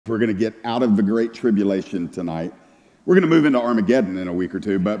We're going to get out of the Great Tribulation tonight. We're going to move into Armageddon in a week or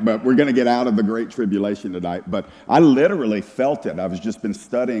two, but we're going to get out of the Great Tribulation tonight. But I literally felt it. I've just been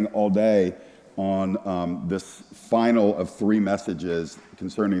studying all day on this final of 3 messages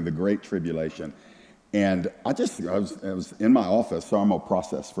concerning the Great Tribulation. And I was in my office, so I'm going to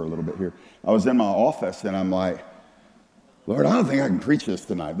process for a little bit here. I was in my office, and I'm like, Lord, I don't think I can preach this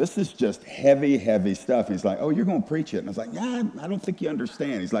tonight. This is just heavy, heavy stuff. He's like, oh, you're going to preach it. And I was like, yeah, I don't think you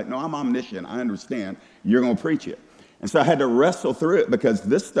understand. He's like, no, I'm omniscient. I understand. You're going to preach it. And so I had to wrestle through it because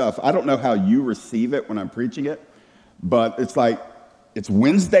this stuff, I don't know how you receive it when I'm preaching it, but it's like, it's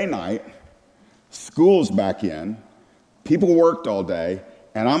Wednesday night, school's back in, people worked all day,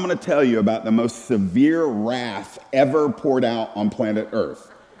 and I'm going to tell you about the most severe wrath ever poured out on planet Earth.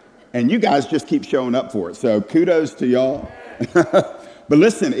 And you guys just keep showing up for it. So kudos to y'all. But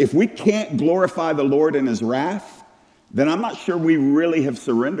listen, if we can't glorify the Lord in his wrath, then I'm not sure we really have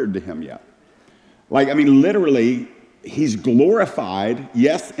surrendered to him yet. Like, I mean, literally, he's glorified,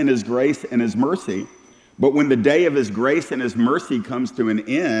 yes, in his grace and his mercy. But when the day of his grace and his mercy comes to an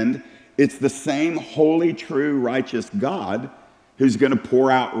end, it's the same holy, true, righteous God who's going to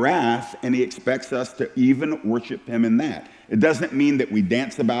pour out wrath, and he expects us to even worship him in that. It doesn't mean that we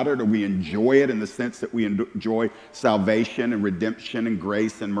dance about it or we enjoy it in the sense that we enjoy salvation and redemption and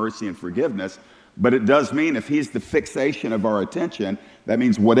grace and mercy and forgiveness, but it does mean if he's the fixation of our attention, that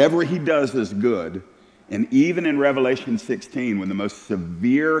means whatever he does is good. And even in Revelation 16, when the most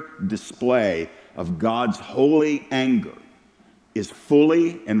severe display of God's holy anger is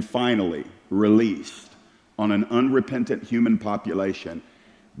fully and finally released on an unrepentant human population,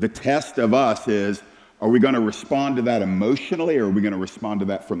 the test of us is, are we going to respond to that emotionally, or are we going to respond to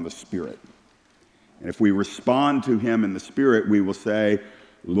that from the Spirit? And if we respond to him in the Spirit, we will say,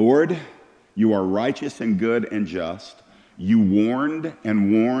 Lord, you are righteous and good and just. You warned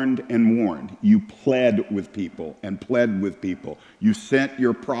and warned and warned. You pled with people and pled with people. You sent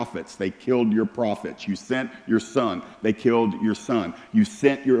your prophets. They killed your prophets. You sent your son. They killed your son. You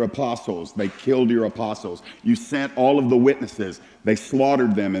sent your apostles. They killed your apostles. You sent all of the witnesses. They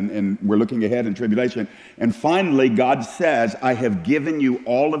slaughtered them, and we're looking ahead in tribulation. And finally, God says, I have given you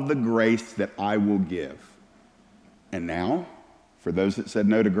all of the grace that I will give. And now, for those that said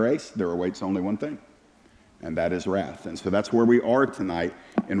no to grace, there awaits only one thing. And that is wrath. And so that's where we are tonight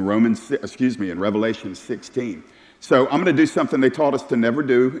in Revelation 16. So I'm going to do something they taught us to never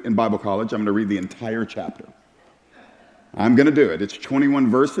do in Bible college. I'm going to read the entire chapter. I'm going to do it. It's 21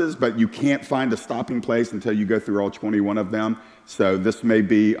 verses, but you can't find a stopping place until you go through all 21 of them. So this may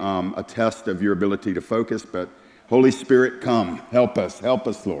be a test of your ability to focus, but Holy Spirit, come. Help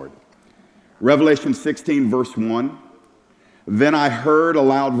us, Lord. Revelation 16, verse 1. Then I heard a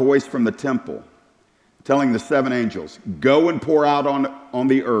loud voice from the temple, telling the 7 angels, go and pour out on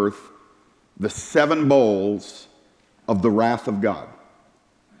the earth the 7 bowls of the wrath of God.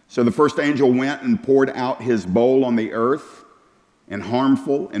 So the first angel went and poured out his bowl on the earth, and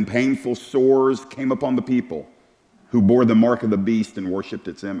harmful and painful sores came upon the people who bore the mark of the beast and worshipped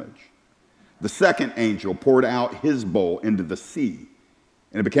its image. The second angel poured out his bowl into the sea,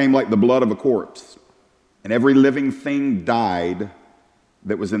 and it became like the blood of a corpse, and every living thing died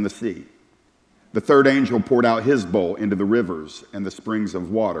that was in the sea. The third angel poured out his bowl into the rivers and the springs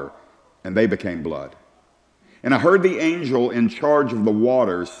of water, and they became blood. And I heard the angel in charge of the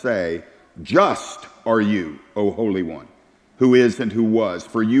waters say, just are you, O Holy One, who is and who was,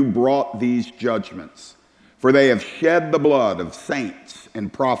 for you brought these judgments. For they have shed the blood of saints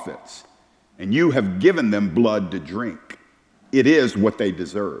and prophets, and you have given them blood to drink. It is what they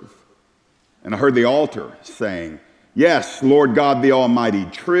deserve. And I heard the altar saying, yes, Lord God the Almighty,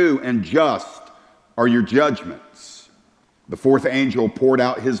 true and just are your judgments. The fourth angel poured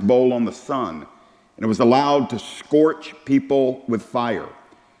out his bowl on the sun, and it was allowed to scorch people with fire.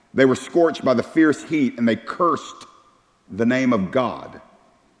 They were scorched by the fierce heat, and they cursed the name of God,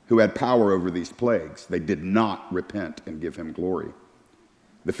 who had power over these plagues. They did not repent and give him glory.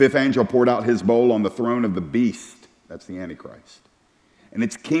 The fifth angel poured out his bowl on the throne of the beast, that's the Antichrist, and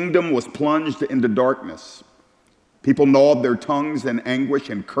its kingdom was plunged into darkness. People gnawed their tongues in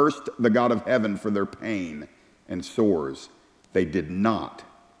anguish and cursed the God of heaven for their pain and sores. They did not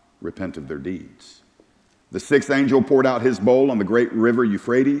repent of their deeds. The sixth angel poured out his bowl on the great river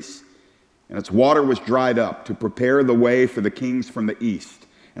Euphrates, and its water was dried up to prepare the way for the kings from the east.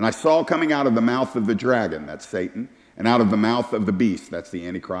 And I saw coming out of the mouth of the dragon, that's Satan, and out of the mouth of the beast, that's the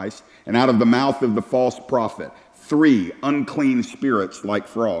Antichrist, and out of the mouth of the false prophet, 3 unclean spirits like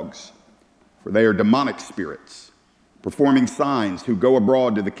frogs, for they are demonic spirits, performing signs, who go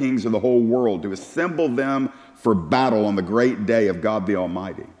abroad to the kings of the whole world to assemble them for battle on the great day of God the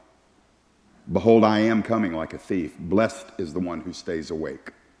Almighty. Behold, I am coming like a thief. Blessed is the one who stays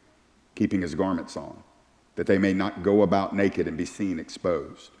awake, keeping his garments on, that they may not go about naked and be seen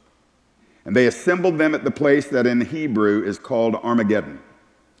exposed. And they assembled them at the place that in Hebrew is called Armageddon.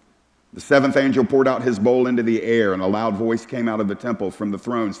 The seventh angel poured out his bowl into the air, and a loud voice came out of the temple from the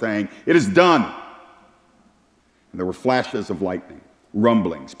throne saying, "It is done." And there were flashes of lightning,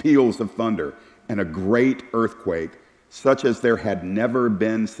 rumblings, peals of thunder, and a great earthquake, such as there had never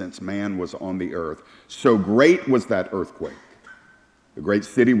been since man was on the earth. So great was that earthquake. The great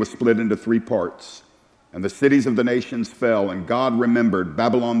city was split into 3 parts, and the cities of the nations fell, and God remembered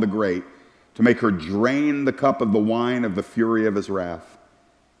Babylon the Great to make her drain the cup of the wine of the fury of his wrath.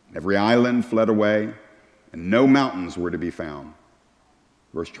 Every island fled away, and no mountains were to be found.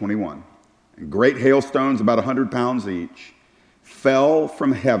 Verse 21, and great hailstones, about 100 pounds each, fell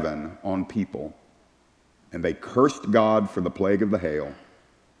from heaven on people, and they cursed God for the plague of the hail,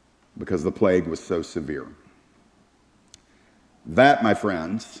 because the plague was so severe. That, my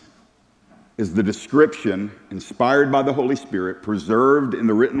friends, is the description inspired by the Holy Spirit, preserved in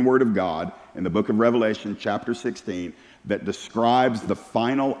the written word of God in the book of Revelation, chapter 16, that describes the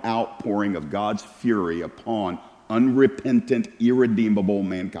final outpouring of God's fury upon unrepentant, irredeemable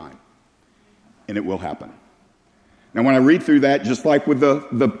mankind. And it will happen. Now, when I read through that, just like with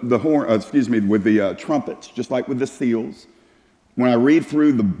the trumpets, just like with the seals, when I read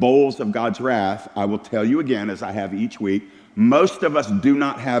through the bowls of God's wrath, I will tell you again, as I have each week, most of us do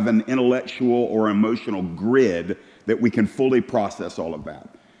not have an intellectual or emotional grid that we can fully process all of that.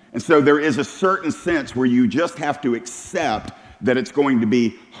 And so there is a certain sense where you just have to accept that it's going to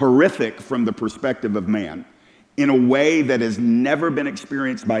be horrific from the perspective of man in a way that has never been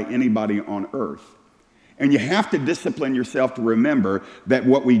experienced by anybody on earth. And you have to discipline yourself to remember that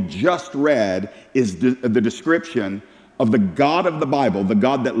what we just read is the description of the God of the Bible, the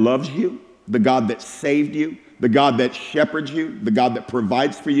God that loves you, the God that saved you, the God that shepherds you, the God that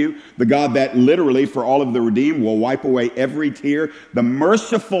provides for you, the God that literally, for all of the redeemed, will wipe away every tear. The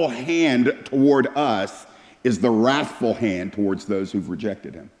merciful hand toward us is the wrathful hand towards those who've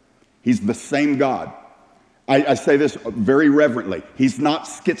rejected him. He's the same God. I say this very reverently. He's not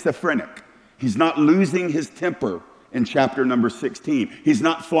schizophrenic. He's not losing his temper in chapter number 16. He's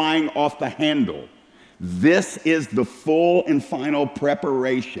not flying off the handle. This is the full and final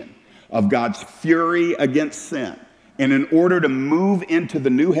preparation of God's fury against sin. And in order to move into the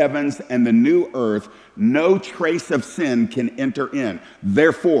new heavens and the new earth, no trace of sin can enter in.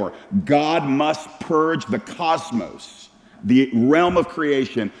 Therefore, God must purge the cosmos. The realm of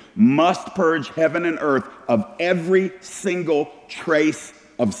creation must purge heaven and earth of every single trace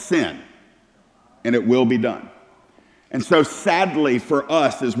of sin. And it will be done. And so sadly for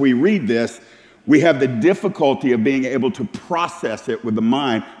us, as we read this, we have the difficulty of being able to process it with the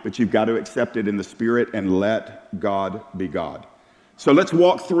mind, but you've got to accept it in the spirit and let God be God. So let's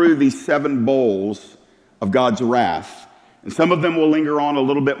walk through these 7 bowls of God's wrath. And some of them will linger on a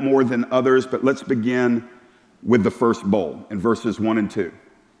little bit more than others, but let's begin with the first bowl in verses 1 and 2.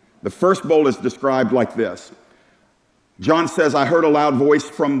 The first bowl is described like this. John says, I heard a loud voice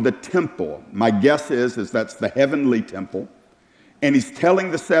from the temple. My guess is that's the heavenly temple. And he's telling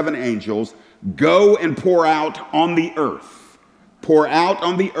the 7 angels, go and pour out on the earth. Pour out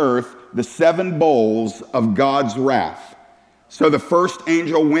on the earth the 7 bowls of God's wrath. So the first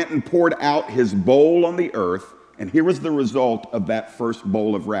angel went and poured out his bowl on the earth. And here was the result of that first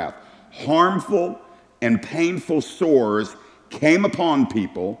bowl of wrath. Harmful and painful sores came upon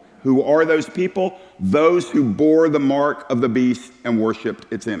people. Who are those people? Those who bore the mark of the beast and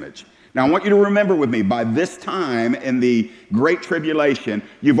worshiped its image. Now, I want you to remember with me, by this time in the Great Tribulation,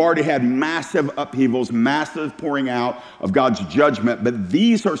 you've already had massive upheavals, massive pouring out of God's judgment, but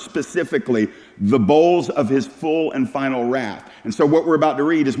these are specifically the bowls of his full and final wrath. And so what we're about to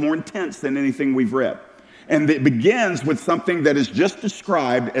read is more intense than anything we've read. And it begins with something that is just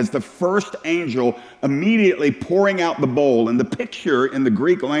described as the first angel immediately pouring out the bowl. And the picture in the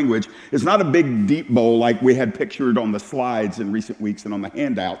Greek language is not a big, deep bowl like we had pictured on the slides in recent weeks and on the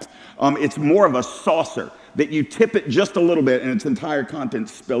handouts. It's more of a saucer that you tip it just a little bit and its entire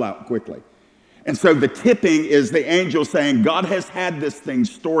contents spill out quickly. And so the tipping is the angel saying, God has had this thing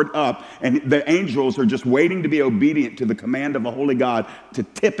stored up, and the angels are just waiting to be obedient to the command of a holy God to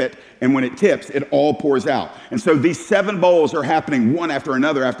tip it, and when it tips, it all pours out. And so these 7 bowls are happening one after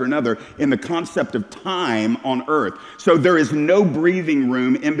another in the concept of time on earth. So there is no breathing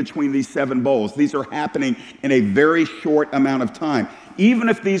room in between these 7 bowls. These are happening in a very short amount of time. Even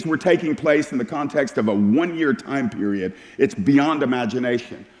if these were taking place in the context of a 1-year time period, it's beyond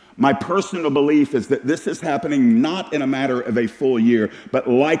imagination. My personal belief is that this is happening not in a matter of a full year, but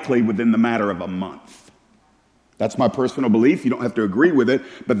likely within the matter of a month. That's my personal belief. You don't have to agree with it,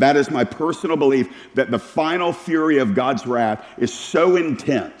 but that is my personal belief, that the final fury of God's wrath is so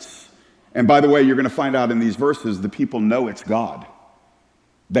intense. And by the way, you're going to find out in these verses, the people know it's God.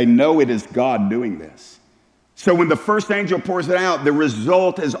 They know it is God doing this. So when the first angel pours it out, the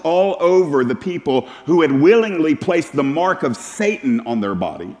result is all over the people who had willingly placed the mark of Satan on their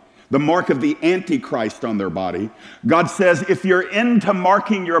body, the mark of the Antichrist on their body. God says, if you're into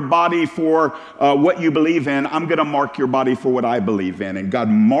marking your body for what you believe in, I'm going to mark your body for what I believe in. And God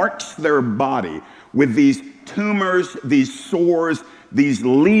marks their body with these tumors, these sores, these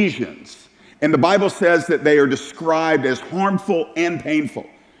lesions. And the Bible says that they are described as harmful and painful.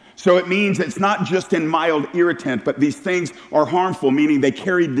 So it means it's not just in mild irritant, but these things are harmful, meaning they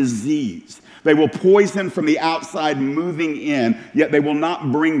carry disease. They will poison from the outside moving in, yet they will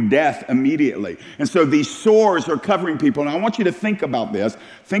not bring death immediately. And so these sores are covering people. And I want you to think about this.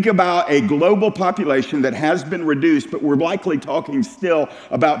 Think about a global population that has been reduced, but we're likely talking still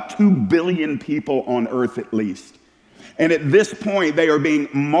about 2 billion people on earth at least. And at this point, they are being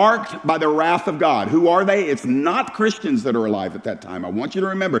marked by the wrath of God. Who are they? It's not Christians that are alive at that time. I want you to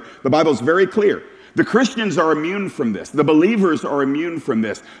remember, the Bible's very clear. The Christians are immune from this. The believers are immune from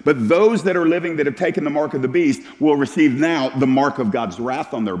this. But those that are living that have taken the mark of the beast will receive now the mark of God's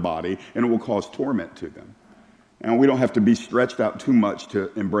wrath on their body, and it will cause torment to them. And we don't have to be stretched out too much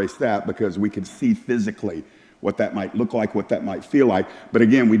to embrace that, because we can see physically what that might look like, what that might feel like. But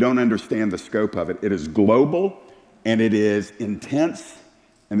again, we don't understand the scope of it. It is global. And it is intense,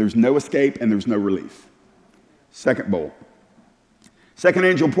 and there's no escape, and there's no relief. Second bowl. Second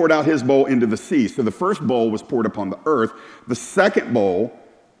angel poured out his bowl into the sea. So the first bowl was poured upon the earth. The second bowl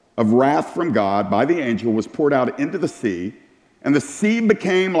of wrath from God by the angel was poured out into the sea, and the sea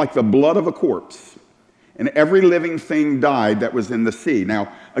became like the blood of a corpse, and every living thing died that was in the sea.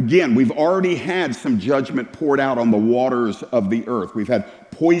 Now, again, we've already had some judgment poured out on the waters of the earth. We've had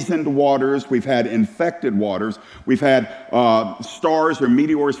poisoned waters. We've had infected waters. We've had stars or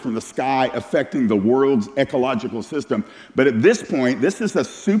meteors from the sky affecting the world's ecological system. But at this point, this is a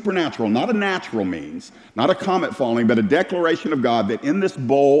supernatural, not a natural means, not a comet falling, but a declaration of God that in this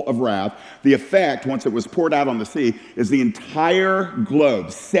bowl of wrath, the effect, once it was poured out on the sea, is the entire globe.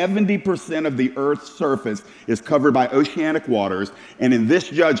 70% of the earth's surface is covered by oceanic waters. And in this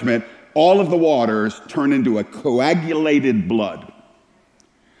judgment, all of the waters turn into a coagulated blood.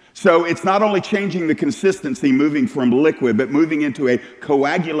 So it's not only changing the consistency, moving from liquid, but moving into a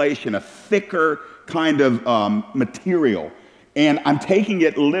coagulation, a thicker kind of material. And I'm taking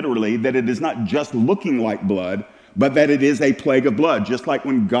it literally that it is not just looking like blood, but that it is a plague of blood. Just like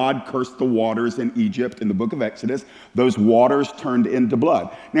when God cursed the waters in Egypt in the book of Exodus, those waters turned into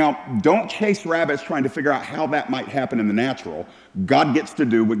blood. Now, don't chase rabbits trying to figure out how that might happen in the natural. God gets to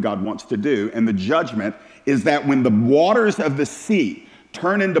do what God wants to do. And the judgment is that when the waters of the sea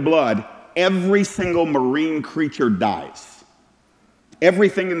turn into blood, every single marine creature dies.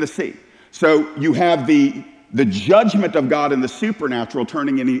 Everything in the sea. So you have the judgment of God in the supernatural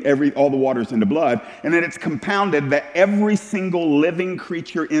turning all the waters into blood, and then it's compounded that every single living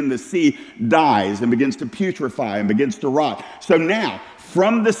creature in the sea dies and begins to putrefy and begins to rot. So now,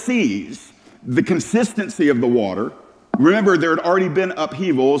 from the seas, the consistency of the water, remember, there had already been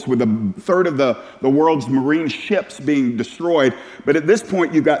upheavals with a third of the world's marine ships being destroyed. But at this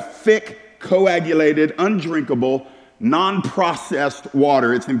point, you've got thick, coagulated, undrinkable, non-processed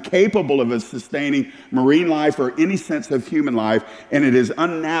water. It's incapable of sustaining marine life or any sense of human life, and it is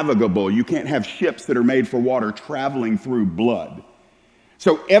unnavigable. You can't have ships that are made for water traveling through blood.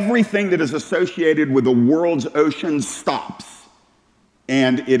 So everything that is associated with the world's oceans stops,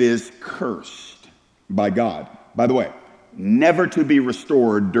 and it is cursed by God. By the way, never to be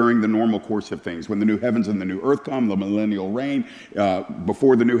restored during the normal course of things. When the new heavens and the new earth come, the millennial reign,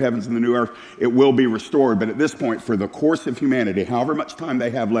 before the new heavens and the new earth, it will be restored. But at this point, for the course of humanity, however much time they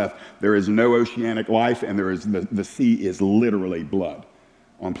have left, there is no oceanic life, and the sea is literally blood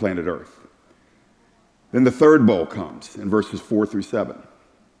on planet Earth. Then the third bowl comes in verses 4 through 7.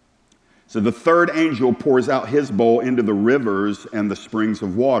 So the third angel pours out his bowl into the rivers and the springs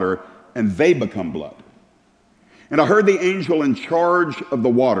of water, and they become blood. And I heard the angel in charge of the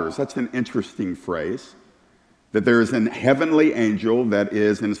waters. That's an interesting phrase, that there is an heavenly angel that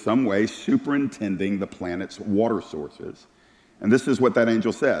is in some way superintending the planet's water sources. And this is what that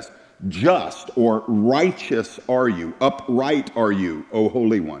angel says. Just or righteous are you, upright are you, O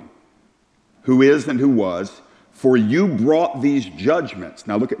Holy One, who is and who was, for you brought these judgments.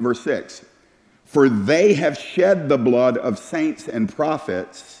 Now look at verse 6. For they have shed the blood of saints and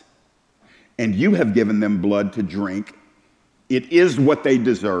prophets and you have given them blood to drink. It is what they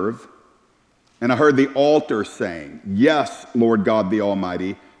deserve. And I heard the altar saying, yes, Lord God the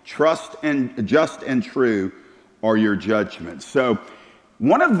Almighty, just and true are your judgments. So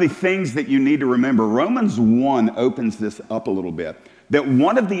one of the things that you need to remember, Romans 1 opens this up a little bit, that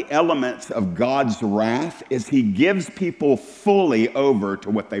one of the elements of God's wrath is he gives people fully over to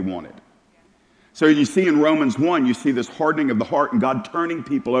what they wanted. So you see in Romans 1, you see this hardening of the heart and God turning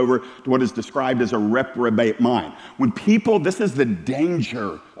people over to what is described as a reprobate mind. When people, this is the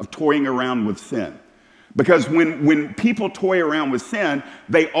danger of toying around with sin. Because when people toy around with sin,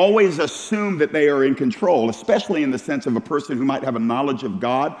 they always assume that they are in control, especially in the sense of a person who might have a knowledge of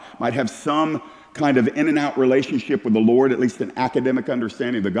God, might have some kind of in and out relationship with the Lord, at least an academic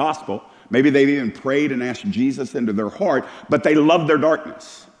understanding of the gospel. Maybe they've even prayed and asked Jesus into their heart, but they love their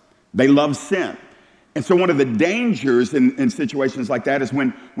darkness. They love sin. And so one of the dangers in situations like that is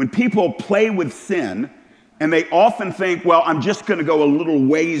when people play with sin and they often think, well, I'm just going to go a little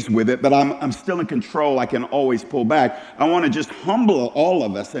ways with it, but I'm still in control. I can always pull back. I want to just humble all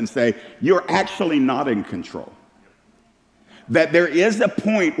of us and say, you're actually not in control. That there is a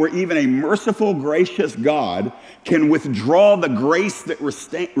point where even a merciful, gracious God can withdraw the grace that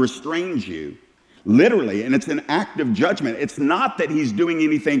restrains you. Literally, and it's an act of judgment. It's not that he's doing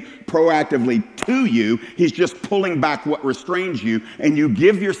anything proactively to you. He's just pulling back what restrains you, and you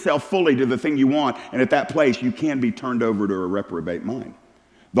give yourself fully to the thing you want, and at that place, you can be turned over to a reprobate mind.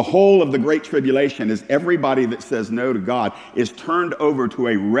 The whole of the Great Tribulation is everybody that says no to God is turned over to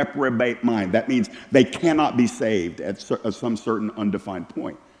a reprobate mind. That means they cannot be saved at some certain undefined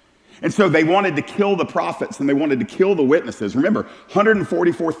point. And so they wanted to kill the prophets and they wanted to kill the witnesses. Remember,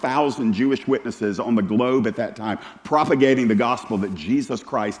 144,000 Jewish witnesses on the globe at that time propagating the gospel that Jesus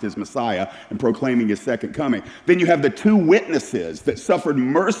Christ is Messiah and proclaiming his second coming. Then you have the two witnesses that suffered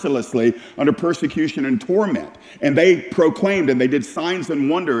mercilessly under persecution and torment. And they proclaimed and they did signs and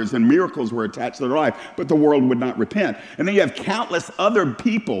wonders and miracles were attached to their life, but the world would not repent. And then you have countless other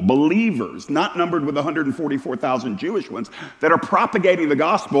people, believers, not numbered with 144,000 Jewish ones, that are propagating the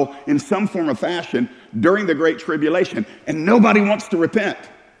gospel in some form or fashion during the Great Tribulation, and nobody wants to repent.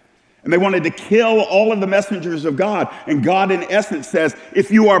 And they wanted to kill all of the messengers of God. And God, in essence, says,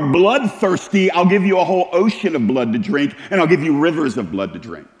 if you are bloodthirsty, I'll give you a whole ocean of blood to drink, and I'll give you rivers of blood to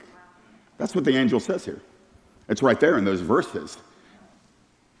drink. That's what the angel says here. It's right there in those verses.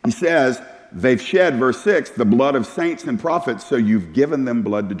 He says, they've shed, verse 6, the blood of saints and prophets, so you've given them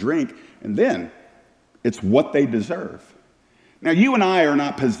blood to drink. And then, it's what they deserve. Now, you and I are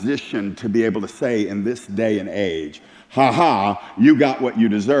not positioned to be able to say in this day and age, ha ha, you got what you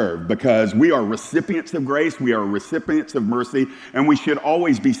deserve, because we are recipients of grace, we are recipients of mercy, and we should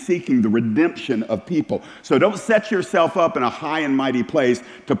always be seeking the redemption of people. So don't set yourself up in a high and mighty place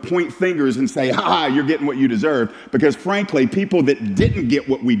to point fingers and say, ha ha, you're getting what you deserve, because frankly, people that didn't get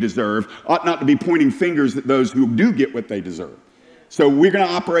what we deserve ought not to be pointing fingers at those who do get what they deserve. So we're going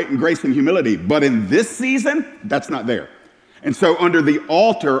to operate in grace and humility, but in this season, that's not there. And so under the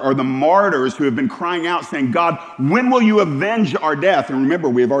altar are the martyrs who have been crying out saying, God, when will you avenge our death? And remember,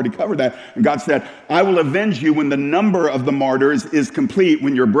 we have already covered that. And God said, I will avenge you when the number of the martyrs is complete,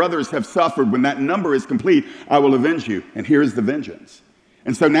 when your brothers have suffered, when that number is complete, I will avenge you. And here's the vengeance.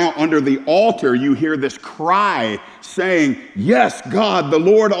 And so now under the altar, you hear this cry saying, yes, God, the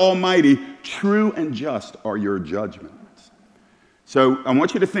Lord Almighty, true and just are your judgments. So I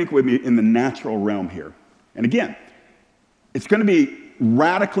want you to think with me in the natural realm here. And again, it's going to be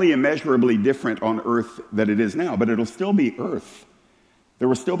radically, immeasurably different on earth than it is now, but it'll still be earth. There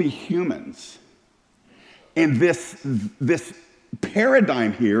will still be humans. And this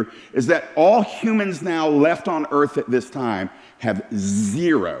paradigm here is that all humans now left on earth at this time have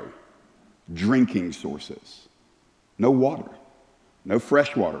zero drinking sources. No water, no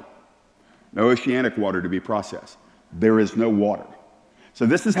fresh water, no oceanic water to be processed. There is no water. So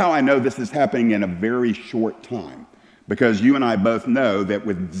this is how I know this is happening in a very short time. Because you and I both know that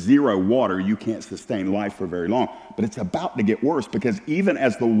with zero water, you can't sustain life for very long. But it's about to get worse, because even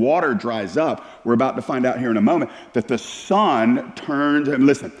as the water dries up, we're about to find out here in a moment that the sun turns, and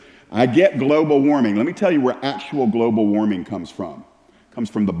listen, I get global warming. Let me tell you where actual global warming comes from. It comes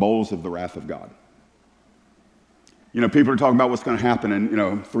from the bowls of the wrath of God. You know, people are talking about what's going to happen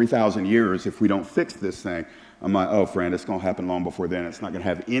in, 3,000 years if we don't fix this thing. I'm like, oh, friend, it's going to happen long before then. It's not going to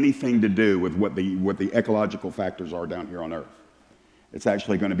have anything to do with what the ecological factors are down here on earth. It's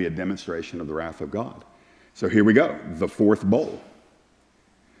actually going to be a demonstration of the wrath of God. So here we go, the fourth bowl.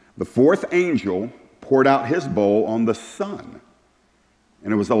 The fourth angel poured out his bowl on the sun,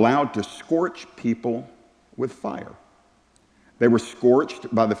 and it was allowed to scorch people with fire. They were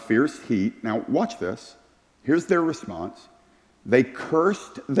scorched by the fierce heat. Now, watch this. Here's their response. They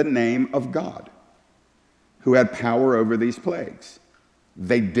cursed the name of God, who had power over these plagues.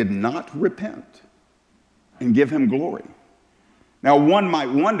 They did not repent and give him glory. Now, one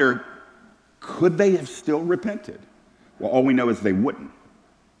might wonder, could they have still repented? Well, all we know is they wouldn't.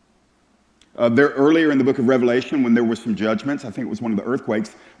 There earlier in the book of Revelation, when there were some judgments, I think it was one of the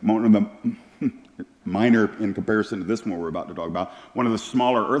earthquakes, one of the minor in comparison to this one we're about to talk about, one of the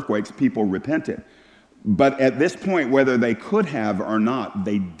smaller earthquakes, people repented. But at this point, whether they could have or not,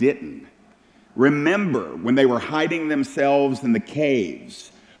 they didn't. Remember when they were hiding themselves in the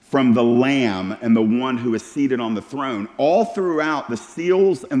caves from the Lamb and the one who is seated on the throne, all throughout the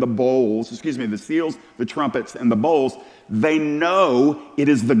seals and the bowls, the seals, the trumpets, and the bowls, they know it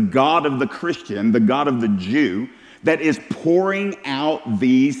is the God of the Christian, the God of the Jew, that is pouring out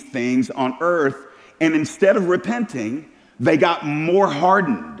these things on earth. And instead of repenting, they got more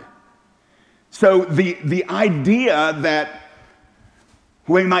hardened. So the idea that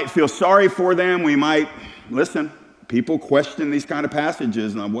we might feel sorry for them, we might, listen, people question these kind of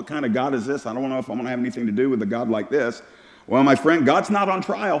passages, and what kind of God is this? I don't know if I'm going to have anything to do with a God like this. Well, my friend, God's not on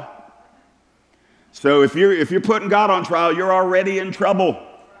trial. So if you're putting God on trial, you're already in trouble.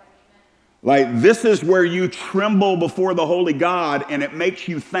 Like, this is where you tremble before the holy God, and it makes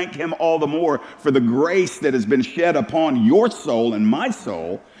you thank him all the more for the grace that has been shed upon your soul and my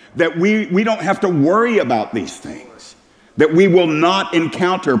soul, that we don't have to worry about these things, that we will not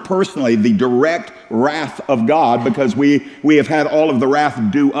encounter personally the direct wrath of God, because we have had all of the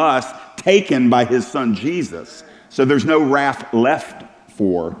wrath due us taken by his son Jesus. So there's no wrath left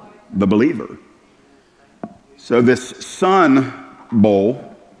for the believer. So this sun bowl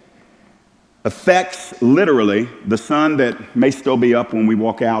affects literally the sun that may still be up when we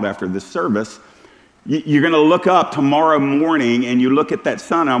walk out after this service. You're going to look up tomorrow morning and you look at that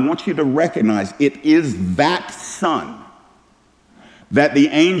sun. I want you to recognize it is that sun that the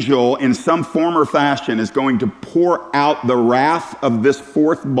angel in some form or fashion is going to pour out the wrath of this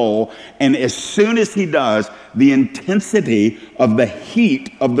fourth bowl. And as soon as he does, the intensity of the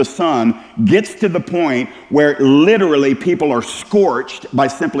heat of the sun gets to the point where literally people are scorched by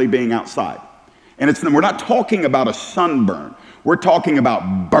simply being outside. And we're not talking about a sunburn. We're talking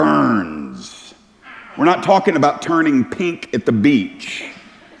about burns. We're not talking about turning pink at the beach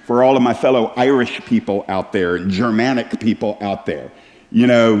for all of my fellow Irish people out there and Germanic people out there. You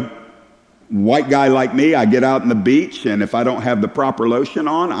know, white guy like me, I get out on the beach, and if I don't have the proper lotion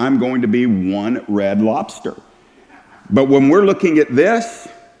on, I'm going to be one red lobster. But when we're looking at this,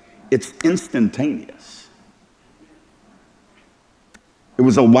 it's instantaneous. It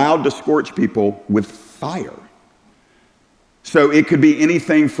was allowed to scorch people with fire. So it could be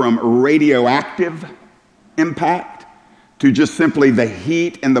anything from radioactive impact to just simply the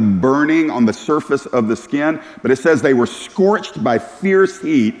heat and the burning on the surface of the skin. But it says they were scorched by fierce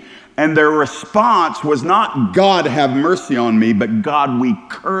heat, and their response was not, God, have mercy on me, but God, we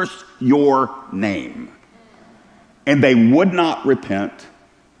curse your name. And they would not repent,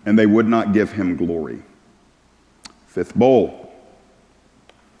 and they would not give him glory. Fifth bowl.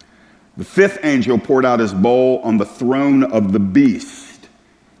 The fifth angel poured out his bowl on the throne of the beast,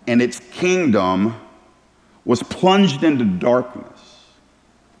 and its kingdom was plunged into darkness.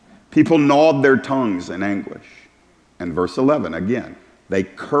 People gnawed their tongues in anguish. And verse 11, again, they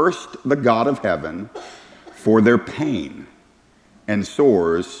cursed the God of heaven for their pain and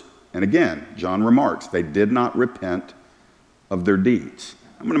sores. And again, John remarks, they did not repent of their deeds.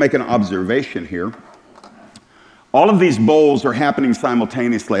 I'm going to make an observation here. All of these bowls are happening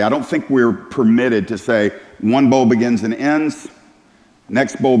simultaneously. I don't think we're permitted to say one bowl begins and ends,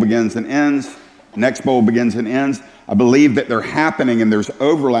 next bowl begins and ends, next bowl begins and ends. I believe that they're happening and there's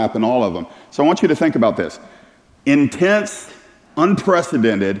overlap in all of them. So I want you to think about this. Intense,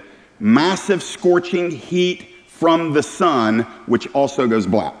 unprecedented, massive scorching heat from the sun, which also goes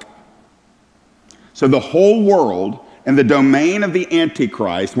black. So the whole world and the domain of the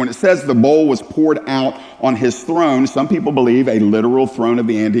Antichrist, when it says the bowl was poured out on his throne, some people believe a literal throne of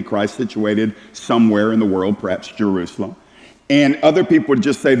the Antichrist situated somewhere in the world, perhaps Jerusalem. And other people would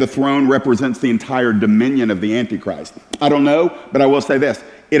just say the throne represents the entire dominion of the Antichrist. I don't know, but I will say this.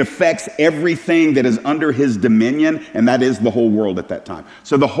 It affects everything that is under his dominion, and that is the whole world at that time.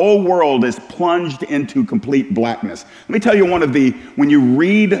 So the whole world is plunged into complete blackness. Let me tell you when you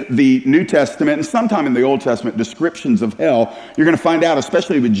read the New Testament, and sometime in the Old Testament, descriptions of hell, you're going to find out,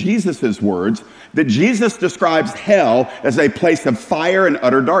 especially with Jesus' words, that Jesus describes hell as a place of fire and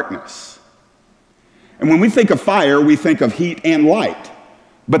utter darkness. And when we think of fire, we think of heat and light.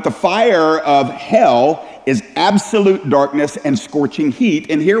 But the fire of hell is absolute darkness and scorching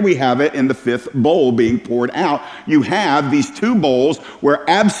heat. And here we have it in the fifth bowl being poured out. You have these two bowls where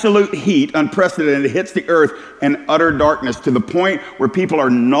absolute heat, unprecedented, hits the earth, and utter darkness to the point where people are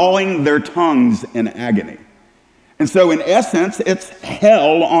gnawing their tongues in agony. And so in essence, it's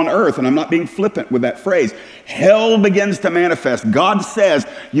hell on earth. And I'm not being flippant with that phrase. Hell begins to manifest. God says,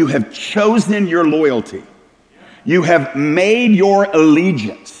 you have chosen your loyalty. You have made your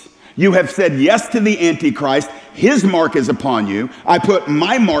allegiance. You have said yes to the Antichrist. His mark is upon you. I put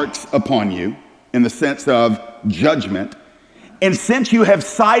my marks upon you in the sense of judgment. And since you have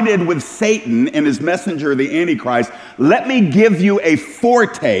sided with Satan and his messenger, the Antichrist, let me give you a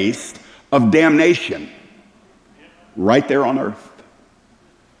foretaste of damnation right there on earth.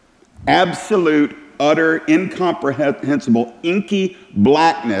 Absolute, utter, incomprehensible, inky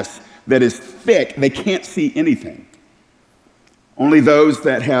blackness that is thick. They can't see anything. Only those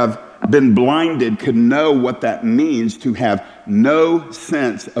that have been blinded could know what that means to have no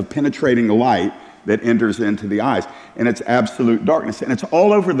sense of penetrating light that enters into the eyes. And it's absolute darkness. And it's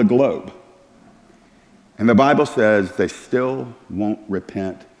all over the globe. And the Bible says they still won't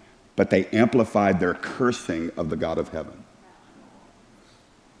repent, but they amplified their cursing of the God of heaven.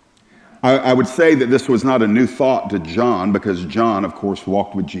 I would say that this was not a new thought to John, because John, of course,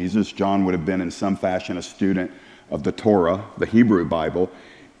 walked with Jesus. John would have been in some fashion a student of the Torah, the Hebrew Bible.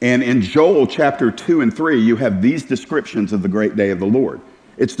 And in Joel chapter 2 and 3, you have these descriptions of the great day of the Lord.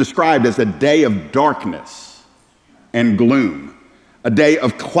 It's described as a day of darkness and gloom, a day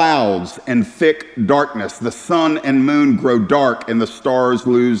of clouds and thick darkness. The sun and moon grow dark and the stars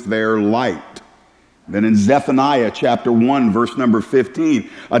lose their light. Then in Zephaniah chapter 1, verse number 15,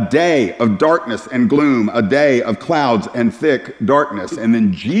 a day of darkness and gloom, a day of clouds and thick darkness. And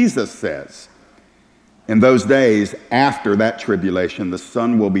then Jesus says, in those days after that tribulation, the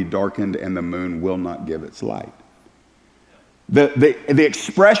sun will be darkened and the moon will not give its light. The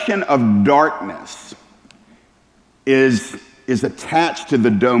expression of darkness is attached to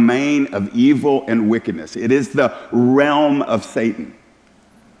the domain of evil and wickedness. It is the realm of Satan.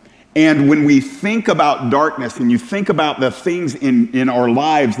 And when we think about darkness and you think about the things in our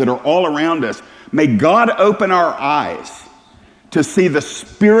lives that are all around us, may God open our eyes to see the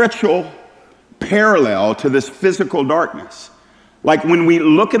spiritual parallel to this physical darkness. Like when we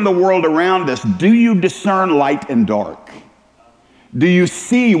look in the world around us, do you discern light and dark? Do you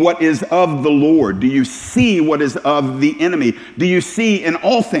see what is of the Lord? Do you see what is of the enemy? Do you see in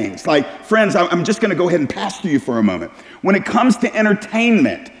all things? Like, friends, I'm just going to go ahead and pastor you for a moment. When it comes to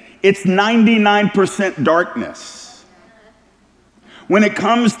entertainment, it's 99% darkness. When it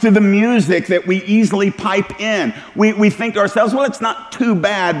comes to the music that we easily pipe in, we think to ourselves, well, it's not too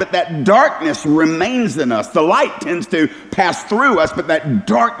bad, but that darkness remains in us. The light tends to pass through us, but that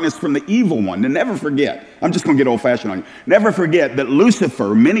darkness from the evil one. And never forget, I'm just going to get old-fashioned on you. Never forget that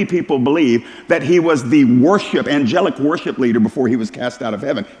Lucifer, many people believe that he was the angelic worship leader before he was cast out of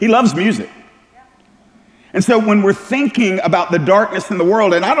heaven. He loves music. And so when we're thinking about the darkness in the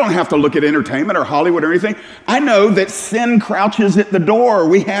world, and I don't have to look at entertainment or Hollywood or anything, I know that sin crouches at the door.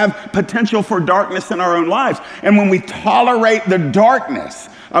 We have potential for darkness in our own lives. And when we tolerate the darkness,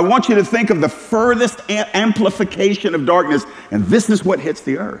 I want you to think of the furthest amplification of darkness, and this is what hits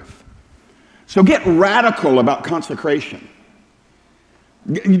the earth. So get radical about consecration.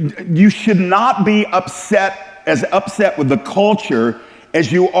 You should not be upset with the culture as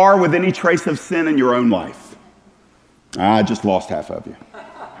you are with any trace of sin in your own life. I just lost half of you.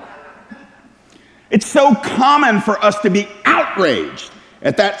 It's so common for us to be outraged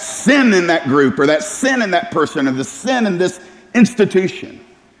at that sin in that group or that sin in that person or the sin in this institution.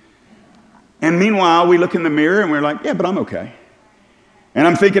 And meanwhile, we look in the mirror and we're like, yeah, but I'm okay. And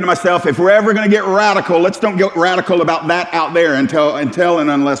I'm thinking to myself, if we're ever going to get radical, let's don't get radical about that out there until and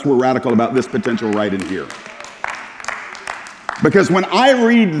unless we're radical about this potential right in here. Because when I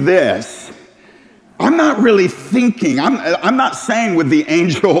read this, I'm not really thinking. I'm not saying with the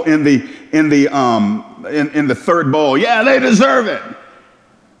angel in the third bowl, yeah, they deserve it.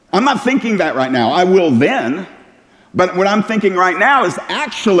 I'm not thinking that right now. I will then. But what I'm thinking right now is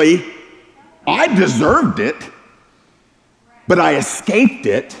actually, I deserved it, but I escaped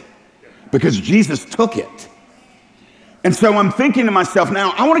it because Jesus took it. And so I'm thinking to myself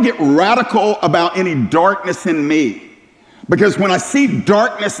now, I want to get radical about any darkness in me. Because when I see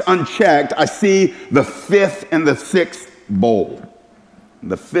darkness unchecked, I see the fifth and the sixth bowl.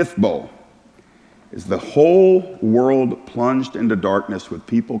 The fifth bowl is the whole world plunged into darkness with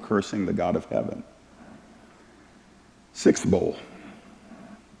people cursing the God of heaven. Sixth bowl.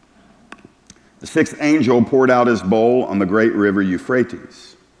 The sixth angel poured out his bowl on the great river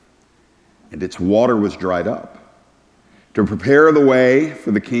Euphrates. and its water was dried up, to prepare the way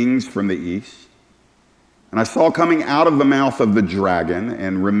for the kings from the east. And I saw coming out of the mouth of the dragon,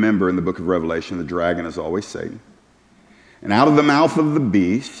 and remember in the book of Revelation, the dragon is always Satan, and out of the mouth of the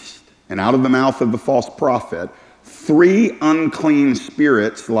beast, and out of the mouth of the false prophet, 3 unclean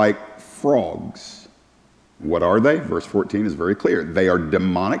spirits like frogs. What are they? Verse 14 is very clear. They are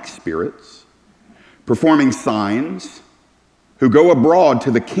demonic spirits, performing signs, who go abroad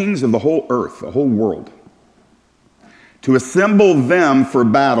to the kings of the whole earth, the whole world, to assemble them for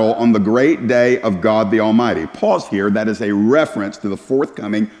battle on the great day of God the Almighty. Pause here. That is a reference to the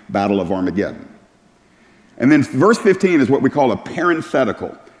forthcoming Battle of Armageddon. And then verse 15 is what we call a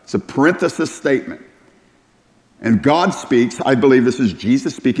parenthetical. It's a parenthesis statement. And God speaks, I believe this is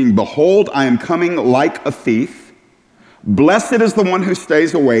Jesus speaking, "Behold, I am coming like a thief. Blessed is the one who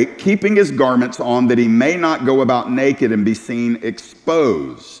stays awake, keeping his garments on, that he may not go about naked and be seen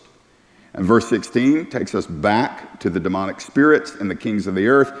exposed." And verse 16 takes us back to the demonic spirits and the kings of the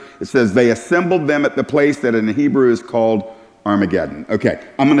earth. It says, "They assembled them at the place that in Hebrew is called Armageddon." Okay,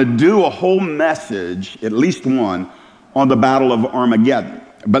 I'm going to do a whole message, at least one, on the Battle of Armageddon.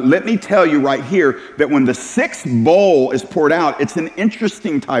 But let me tell you right here that when the 6th bowl is poured out, it's an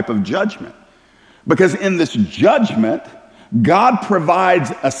interesting type of judgment. Because in this judgment, God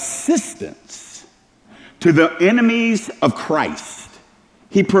provides assistance to the enemies of Christ.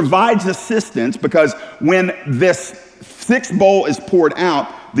 He provides assistance because when this 6th bowl is poured out,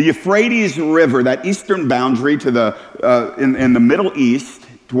 the Euphrates River, that eastern boundary to the in the Middle East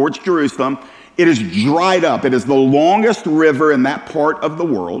towards Jerusalem, it is dried up. It is the longest river in that part of the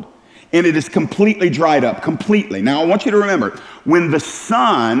world, and it is completely dried up, completely. Now, I want you to remember, when the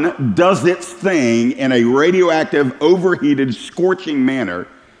sun does its thing in a radioactive, overheated, scorching manner,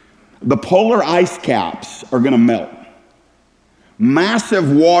 the polar ice caps are going to melt.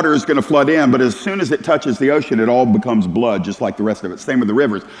 Massive water is going to flood in, but as soon as it touches the ocean, it all becomes blood, just like the rest of it. Same with the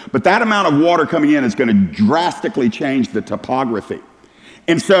rivers. But that amount of water coming in is going to drastically change the topography.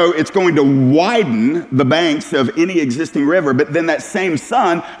 And so it's going to widen the banks of any existing river, but then that same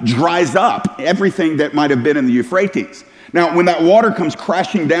sun dries up everything that might have been in the Euphrates. Now, when that water comes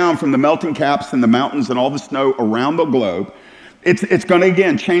crashing down from the melting caps and the mountains and all the snow around the globe, it's going to,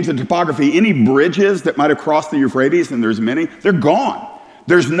 again, change the topography. Any bridges that might have crossed the Euphrates, and there's many, they're gone.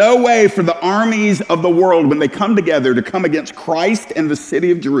 There's no way for the armies of the world, when they come together to come against Christ and the city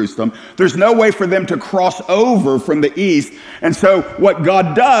of Jerusalem, there's no way for them to cross over from the east. And so what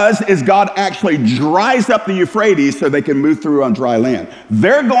God does is God actually dries up the Euphrates so they can move through on dry land.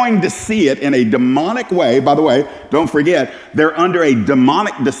 They're going to see it in a demonic way. By the way, don't forget, they're under a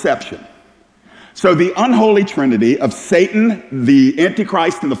demonic deception. So the unholy trinity of Satan, the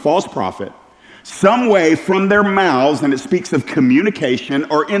Antichrist, and the false prophet, some way from their mouths, and it speaks of communication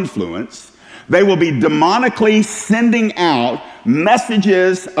or influence, they will be demonically sending out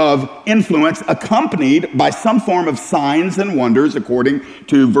messages of influence accompanied by some form of signs and wonders, according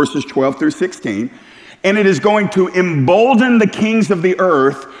to verses 12 through 16. And it is going to embolden the kings of the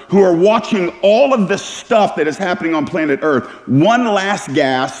earth who are watching all of this stuff that is happening on planet Earth. One last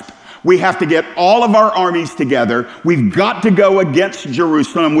gasp. We have to get all of our armies together. We've got to go against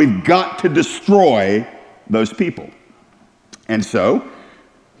Jerusalem. We've got to destroy those people. And so,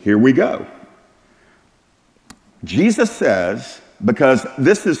 here we go. Jesus says, because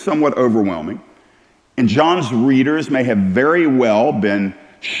this is somewhat overwhelming, and John's readers may have very well been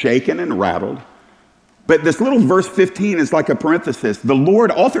shaken and rattled, but this little verse 15 is like a parenthesis. The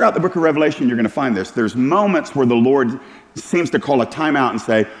Lord, all throughout the book of Revelation, you're going to find this. There's moments where the Lord seems to call a timeout and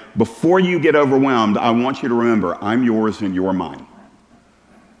say, before you get overwhelmed, I want you to remember, I'm yours and you're mine.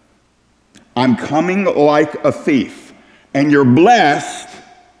 I'm coming like a thief, and you're blessed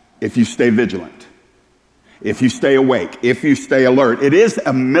if you stay vigilant, if you stay awake, if you stay alert. It is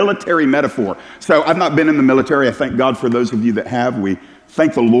a military metaphor. So I've not been in the military. I thank God for those of you that have. We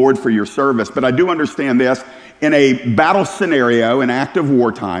thank the Lord for your service. But I do understand this. In a battle scenario, in active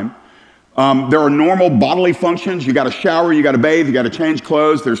wartime, there are normal bodily functions. You got to shower, you got to bathe, you got to change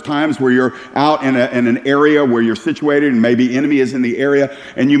clothes. There's times where you're out in an area where you're situated and maybe enemy is in the area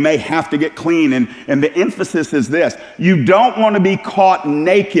and you may have to get clean. And the emphasis is this: you don't want to be caught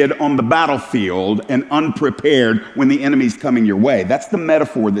naked on the battlefield and unprepared when the enemy's coming your way. That's the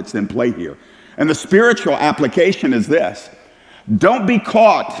metaphor that's in play here. And the spiritual application is this: don't be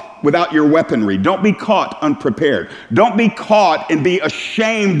caught without your weaponry. Don't be caught unprepared. Don't be caught and be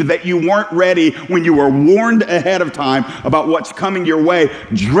ashamed that you weren't ready when you were warned ahead of time about what's coming your way.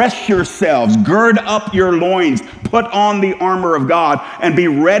 Dress yourselves, gird up your loins, put on the armor of God, and be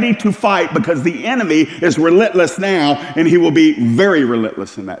ready to fight, because the enemy is relentless now, and he will be very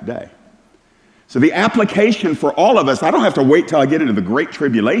relentless in that day. So the application for all of us, I don't have to wait till I get into the Great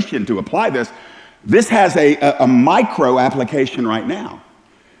Tribulation to apply this. This has a micro application right now.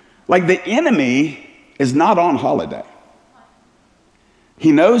 Like the enemy is not on holiday.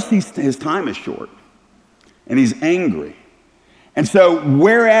 He knows his time is short, and he's angry. And so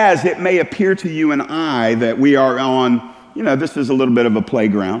whereas it may appear to you and I that we are on, this is a little bit of a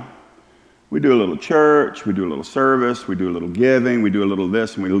playground. We do a little church, we do a little service, we do a little giving, we do a little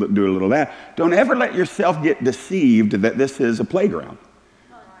this, and we do a little that. Don't ever let yourself get deceived that this is a playground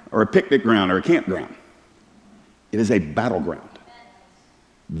or a picnic ground or a campground. It is a battleground.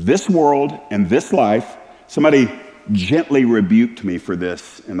 This world and this life, somebody gently rebuked me for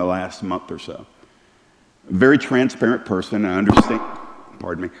this in the last month or so. A very transparent person, I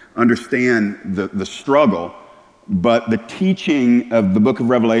understand the struggle, but the teaching of the book of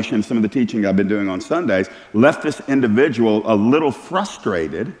Revelation, some of the teaching I've been doing on Sundays, left this individual a little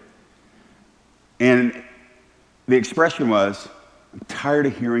frustrated. And the expression was, I'm tired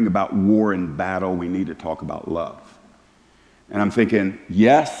of hearing about war and battle. We need to talk about love. And I'm thinking,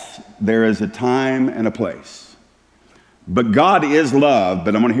 yes, there is a time and a place. But God is love,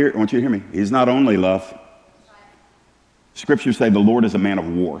 but I want you to hear me. He's not only love. Scriptures say the Lord is a man of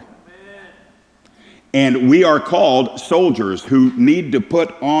war. And we are called soldiers who need to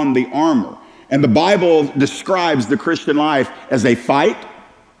put on the armor. And the Bible describes the Christian life as a fight,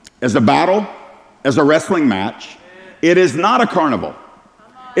 as a battle, as a wrestling match. It is not a carnival.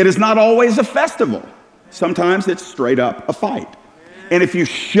 It is not always a festival. Sometimes it's straight up a fight. And if you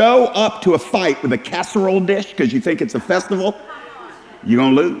show up to a fight with a casserole dish because you think it's a festival, you're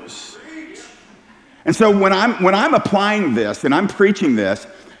going to lose. And so when I'm applying this and I'm preaching this,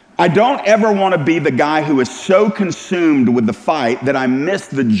 I don't ever want to be the guy who is so consumed with the fight that I miss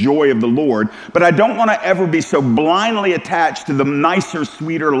the joy of the Lord, but I don't want to ever be so blindly attached to the nicer,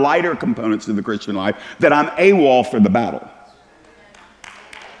 sweeter, lighter components of the Christian life that I'm AWOL for the battle.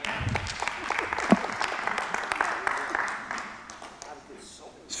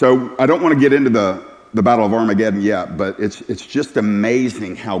 So I don't want to get into the Battle of Armageddon yet, but it's just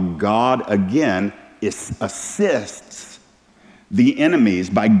amazing how God, again, assists the enemies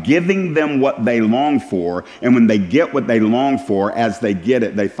by giving them what they long for, and when they get what they long for, as they get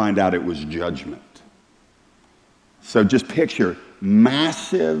it, they find out it was judgment. So just picture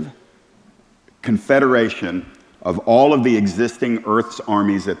massive confederation of all of the existing Earth's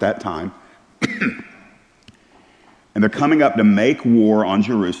armies at that time. And they're coming up to make war on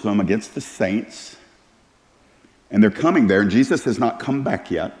Jerusalem against the saints. And they're coming there, and Jesus has not come back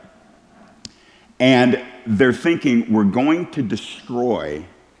yet. And they're thinking, we're going to destroy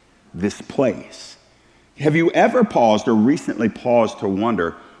this place. Have you ever paused or recently paused to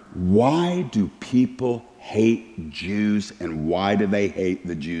wonder, why do people hate Jews, and why do they hate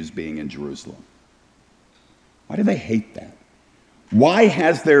the Jews being in Jerusalem? Why do they hate that? Why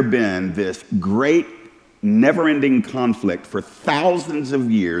has there been this great never-ending conflict for thousands of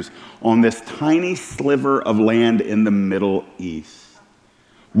years on this tiny sliver of land in the Middle East?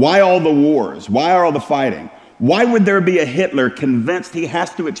 Why all the wars? Why all the fighting? Why would there be a Hitler convinced he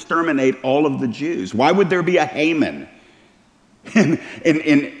has to exterminate all of the Jews? Why would there be a Haman in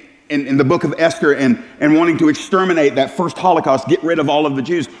the book of Esther and wanting to exterminate that first Holocaust, get rid of all of the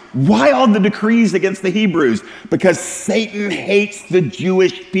Jews? Why all the decrees against the Hebrews? Because Satan hates the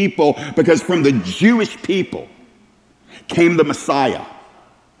Jewish people, because from the Jewish people came the Messiah.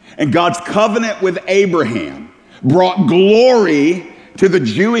 And God's covenant with Abraham brought glory to the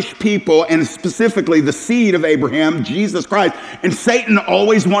Jewish people, and specifically the seed of Abraham, Jesus Christ. And Satan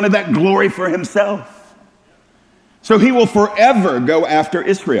always wanted that glory for himself. So he will forever go after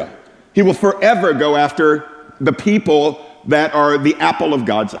Israel. He will forever go after the people that are the apple of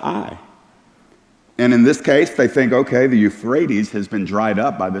God's eye. And in this case, they think, okay, the Euphrates has been dried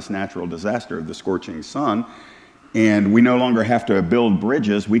up by this natural disaster of the scorching sun, and we no longer have to build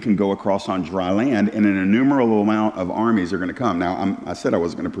bridges. We can go across on dry land, and an innumerable amount of armies are going to come. Now, I said I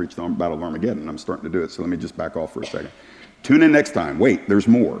wasn't going to preach the Battle of Armageddon. I'm starting to do it, so let me just back off for a second. Tune in next time. Wait, there's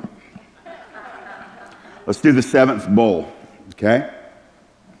more. Let's do the seventh bowl, okay?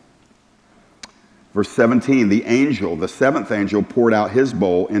 Verse 17, the seventh angel poured out his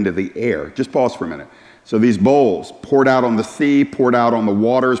bowl into the air. Just pause for a minute. So these bowls poured out on the sea, poured out on the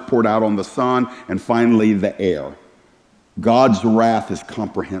waters, poured out on the sun, and finally the air. God's wrath is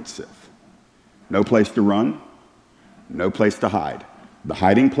comprehensive. No place to run, no place to hide. The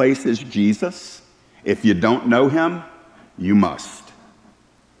hiding place is Jesus. If you don't know him, you must.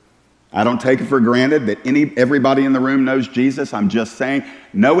 I don't take it for granted that everybody in the room knows Jesus. I'm just saying,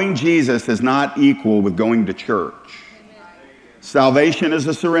 knowing Jesus is not equal with going to church. Salvation is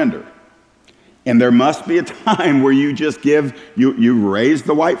a surrender. And there must be a time where you just you raise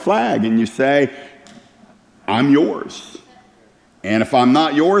the white flag and you say, I'm yours. And if I'm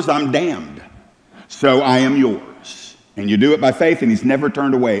not yours, I'm damned. So I am yours. And you do it by faith, and he's never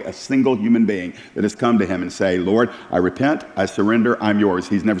turned away a single human being that has come to him and say, Lord, I repent, I surrender, I'm yours.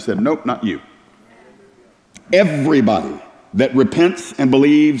 He's never said, nope, not you. Everybody that repents and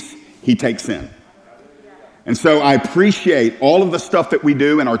believes, he takes in. And so I appreciate all of the stuff that we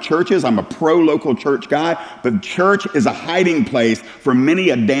do in our churches. I'm a pro-local church guy, but church is a hiding place for many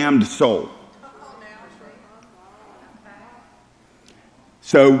a damned soul.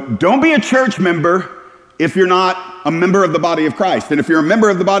 So don't be a church member if you're not a member of the body of Christ. And if you're a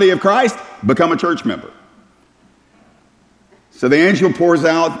member of the body of Christ, become a church member. So the angel pours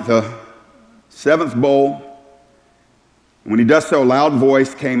out the seventh bowl. When he does so, a loud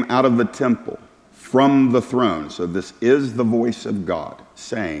voice came out of the temple from the throne. So this is the voice of God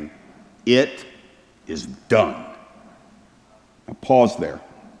saying, it is done. Now pause there.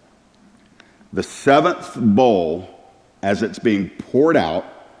 The seventh bowl, as it's being poured out,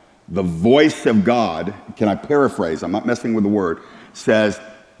 the voice of God, can I paraphrase? I'm not messing with the word, says,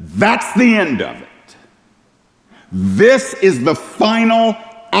 that's the end of it. This is the final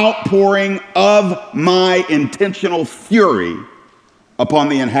outpouring of my intentional fury upon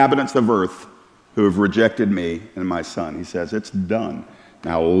the inhabitants of earth who have rejected me and my son. He says, it's done.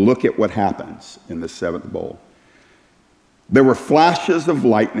 Now look at what happens in the seventh bowl. There were flashes of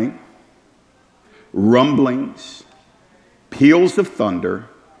lightning, rumblings, peals of thunder.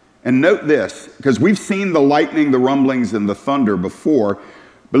 And note this, because we've seen the lightning, the rumblings, and the thunder before,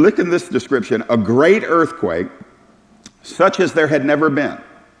 but look in this description, a great earthquake, such as there had never been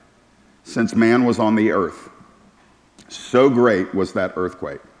since man was on the earth. So great was that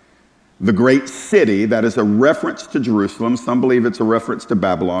earthquake. The great city, that is a reference to Jerusalem. Some believe it's a reference to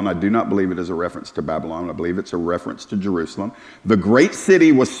Babylon. I do not believe it is a reference to Babylon. I believe it's a reference to Jerusalem. The great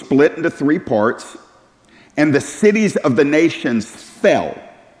city was split into three parts, and the cities of the nations fell.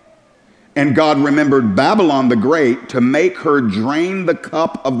 And God remembered Babylon the Great to make her drain the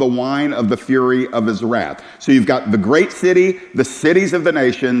cup of the wine of the fury of his wrath. So you've got the great city, the cities of the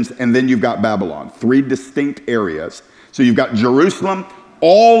nations, and then you've got Babylon. Three distinct areas. So you've got Jerusalem,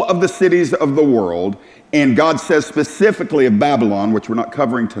 all of the cities of the world, and God says specifically of Babylon, which we're not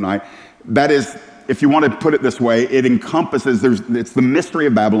covering tonight, that is, if you want to put it this way, it encompasses, it's the mystery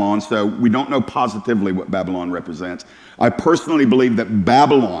of Babylon, so we don't know positively what Babylon represents. I personally believe that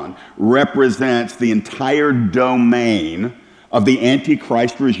Babylon represents the entire domain of the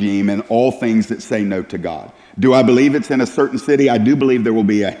Antichrist regime and all things that say no to God. Do I believe it's in a certain city? I do believe there will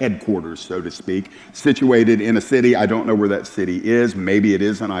be a headquarters, so to speak, situated in a city. I don't know where that city is. Maybe it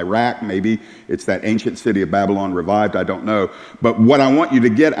is in Iraq. Maybe it's that ancient city of Babylon revived. I don't know. But what I want you to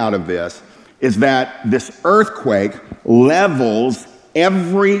get out of this is that this earthquake levels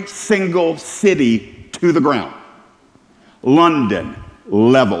every single city to the ground. London,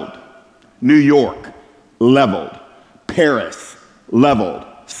 leveled. New York, leveled. Paris, leveled.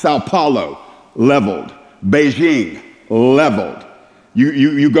 Sao Paulo, leveled. Beijing, leveled.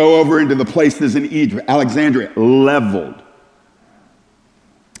 You go over into the places in Egypt, Alexandria, leveled.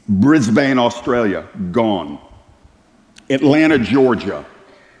 Brisbane, Australia, gone. Atlanta, Georgia,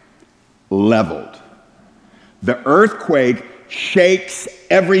 leveled. The earthquake shakes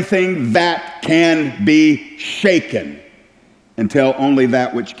everything that can be shaken until only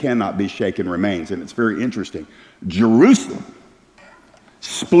that which cannot be shaken remains. And it's very interesting. Jerusalem,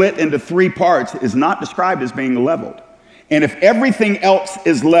 split into three parts, is not described as being leveled. And if everything else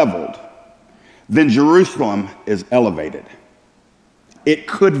is leveled, then Jerusalem is elevated. It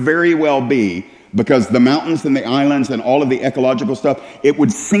could very well be, because the mountains and the islands and all of the ecological stuff, it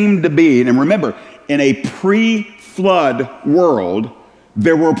would seem to be, and remember, in a pre-flood world,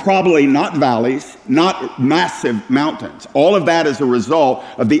 there were probably not valleys, not massive mountains. All of that is a result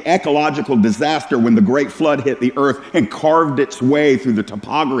of the ecological disaster when the great flood hit the earth and carved its way through the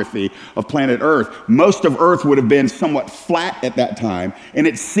topography of planet Earth. Most of Earth would have been somewhat flat at that time, and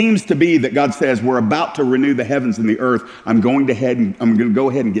it seems to be that God says, we're about to renew the heavens and the earth. I'm going to go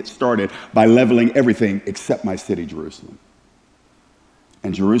ahead and get started by leveling everything except my city, Jerusalem.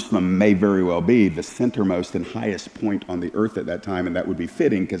 And Jerusalem may very well be the centermost and highest point on the earth at that time, and that would be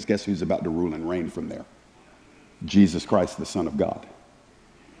fitting, because guess who's about to rule and reign from there? Jesus Christ, the Son of God.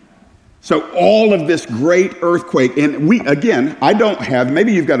 So all of this great earthquake, and I don't have,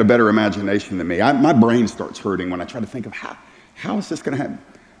 maybe you've got a better imagination than me. My brain starts hurting when I try to think of how is this going to happen?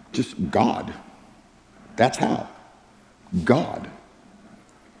 Just God. That's how. God.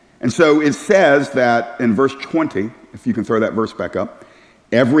 And so it says that in verse 20, if you can throw that verse back up,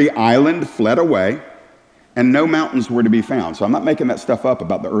 Every island fled away, and no mountains were to be found. So I'm not making that stuff up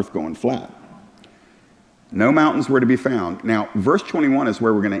about the earth going flat. No mountains were to be found. Now, verse 21 is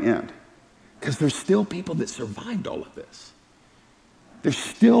where we're going to end, because there's still people that survived all of this. There's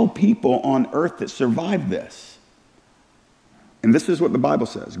still people on earth that survived this. And this is what the Bible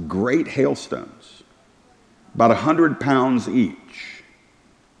says. Great hailstones, about 100 pounds each,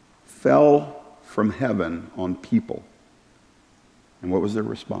 fell from heaven on people. And what was their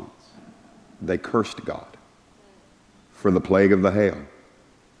response? They cursed God for the plague of the hail,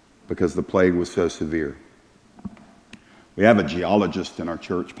 because the plague was so severe. We have a geologist in our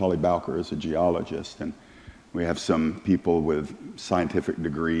church. Polly Bowker is a geologist, and we have some people with scientific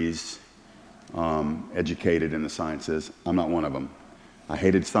degrees, educated in the sciences. I'm not one of them. I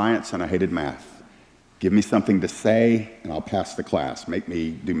hated science and I hated math. Give me something to say and I'll pass the class. Make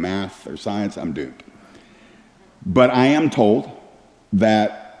me do math or science, I'm doomed. But I am told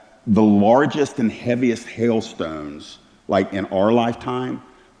that the largest and heaviest hailstones, like in our lifetime,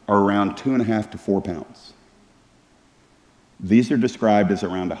 are around 2.5 to 4 pounds. These are described as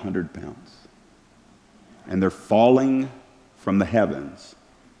around 100 pounds. And they're falling from the heavens.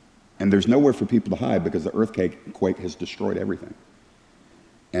 And there's nowhere for people to hide because the earthquake has destroyed everything.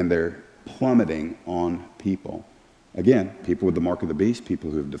 And they're plummeting on people. Again, people with the mark of the beast, people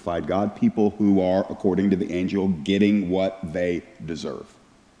who have defied God, people who are, according to the angel, getting what they deserve.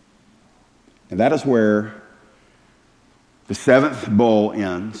 And that is where the seventh bowl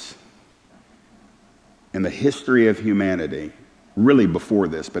ends. And the history of humanity, really before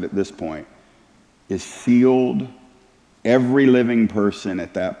this, but at this point, is sealed. Every living person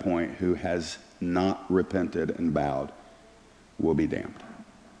at that point who has not repented and bowed will be damned.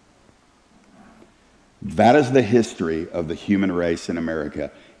 That is the history of the human race in America.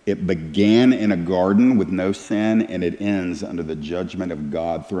 It began in a garden with no sin, and it ends under the judgment of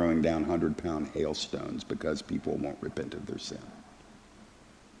God throwing down 100-pound hailstones because people won't repent of their sin.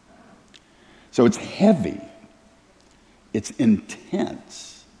 So it's heavy. It's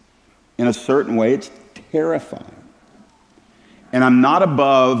intense. In a certain way, it's terrifying. And I'm not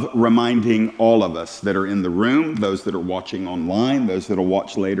above reminding all of us that are in the room, those that are watching online, those that will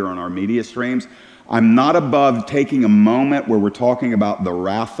watch later on our media streams, I'm not above taking a moment where we're talking about the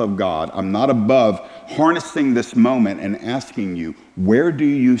wrath of God. I'm not above harnessing this moment and asking you, where do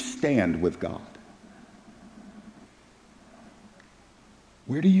you stand with God?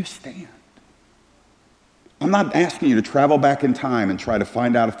 Where do you stand? I'm not asking you to travel back in time and try to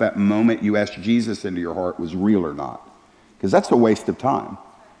find out if that moment you asked Jesus into your heart was real or not, because that's a waste of time.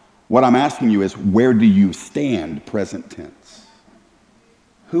 What I'm asking you is, where do you stand, present tense?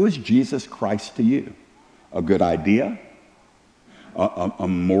 Who is Jesus Christ to you? A good idea? A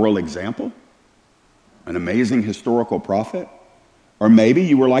moral example? An amazing historical prophet? Or maybe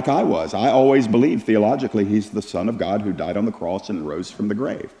you were like I was. I always believed theologically he's the Son of God who died on the cross and rose from the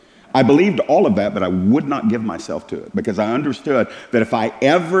grave. I believed all of that, but I would not give myself to it because I understood that if I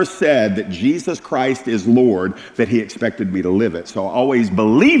ever said that Jesus Christ is Lord, that he expected me to live it. So I always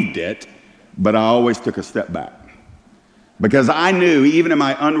believed it, but I always took a step back. Because I knew, even in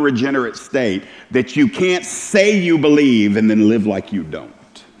my unregenerate state, that you can't say you believe and then live like you don't.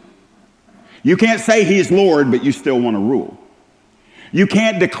 You can't say he's Lord, but you still want to rule. You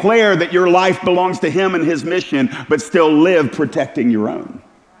can't declare that your life belongs to him and his mission, but still live protecting your own.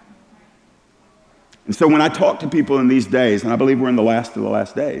 And so when I talk to people in these days, and I believe we're in the last of the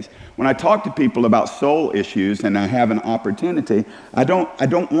last days, when I talk to people about soul issues and I have an opportunity, I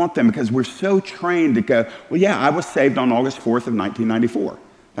don't want them, because we're so trained to go, well, yeah, I was saved on August 4th of 1994.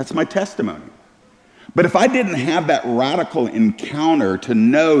 That's my testimony. But if I didn't have that radical encounter to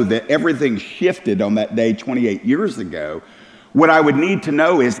know that everything shifted on that day 28 years ago, what I would need to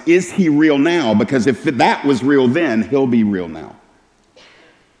know is he real now? Because if that was real then, he'll be real now.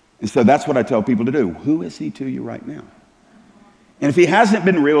 And so that's what I tell people to do. Who is he to you right now? And if he hasn't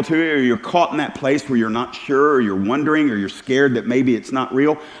been real to you, or you're caught in that place where you're not sure, or you're wondering, or you're scared that maybe it's not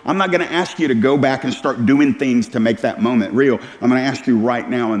real, I'm not going to ask you to go back and start doing things to make that moment real. I'm going to ask you right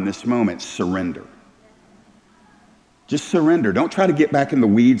now in this moment, surrender. Just surrender. Don't try to get back in the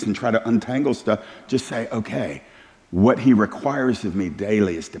weeds and try to untangle stuff. Just say, okay, what he requires of me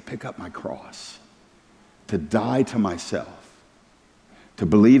daily is to pick up my cross, to die to myself, to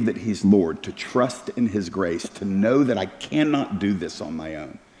believe that he's Lord, to trust in his grace, to know that I cannot do this on my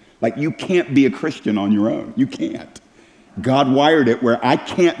own. Like, you can't be a Christian on your own. You can't. God wired it where I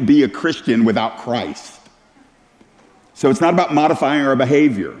can't be a Christian without Christ. So it's not about modifying our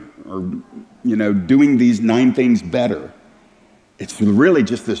behavior or, doing these 9 things better. It's really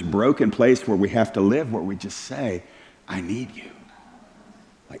just this broken place where we have to live, where we just say, I need you.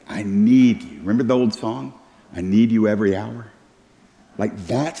 Like, I need you. Remember the old song? I need you every hour. Like,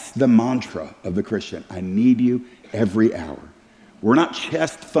 that's the mantra of the Christian. I need you every hour. We're not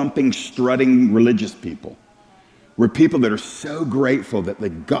chest-thumping, strutting religious people. We're people that are so grateful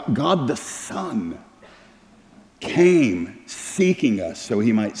that God the Son came seeking us so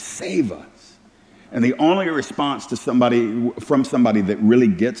he might save us. And the only response to from somebody that really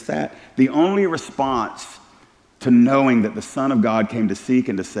gets that, the only response to knowing that the Son of God came to seek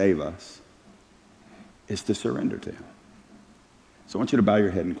and to save us is to surrender to him. So I want you to bow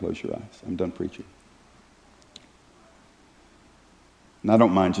your head and close your eyes. I'm done preaching. And I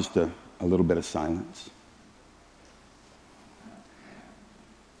don't mind just a little bit of silence.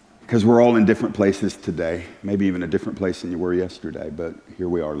 Because we're all in different places today, maybe even a different place than you were yesterday, but here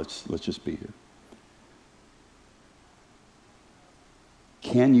we are. Let's just be here.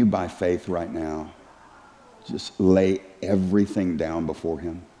 Can you, by faith right now, just lay everything down before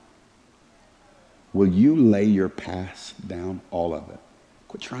him? Will you lay your past down, all of it?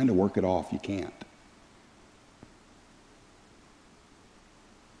 Quit trying to work it off. You can't.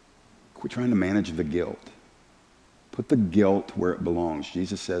 Quit trying to manage the guilt. Put the guilt where it belongs.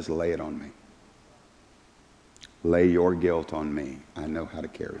 Jesus says, lay it on me. Lay your guilt on me. I know how to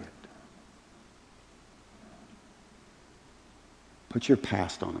carry it. Put your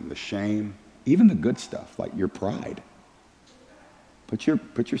past on him, the shame, even the good stuff, like your pride. Put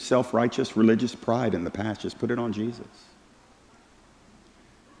your self-righteous religious pride in the past. Just put it on Jesus.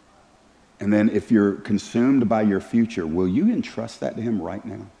 And then if you're consumed by your future, will you entrust that to him right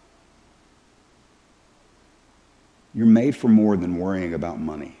now? You're made for more than worrying about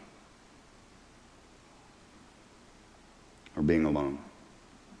money or being alone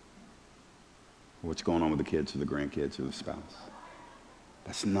or what's going on with the kids or the grandkids or the spouse.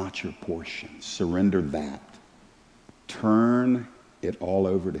 That's not your portion. Surrender that. Turn it all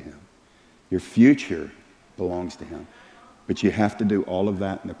over to him. Your future belongs to him. But you have to do all of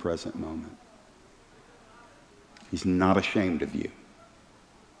that in the present moment. He's not ashamed of you.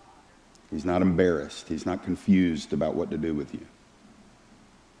 He's not embarrassed. He's not confused about what to do with you.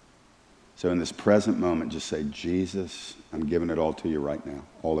 So in this present moment, just say, Jesus, I'm giving it all to you right now,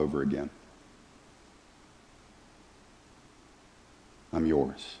 all over again. I'm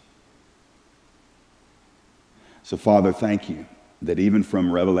yours. So Father, thank you that even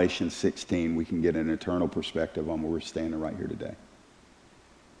from Revelation 16, we can get an eternal perspective on where we're standing right here today.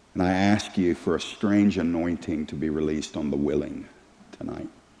 And I ask you for a strange anointing to be released on the willing tonight,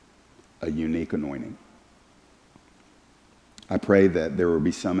 a unique anointing. I pray that there will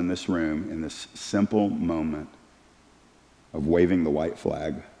be some in this room in this simple moment of waving the white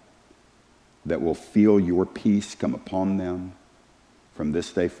flag that will feel your peace come upon them from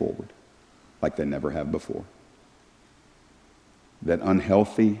this day forward like they never have before. That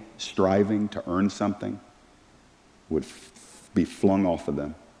unhealthy striving to earn something would be flung off of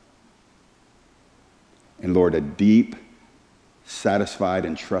them. And Lord, a deep, satisfied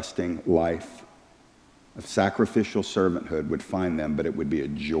and trusting life of sacrificial servanthood would find them, but it would be a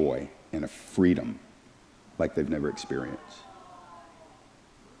joy and a freedom like they've never experienced.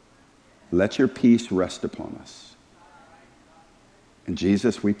 Let your peace rest upon us. And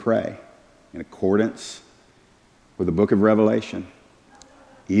Jesus, we pray in accordance with the book of Revelation,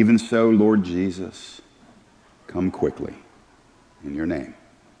 even so, Lord Jesus, come quickly. In your name,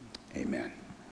 amen.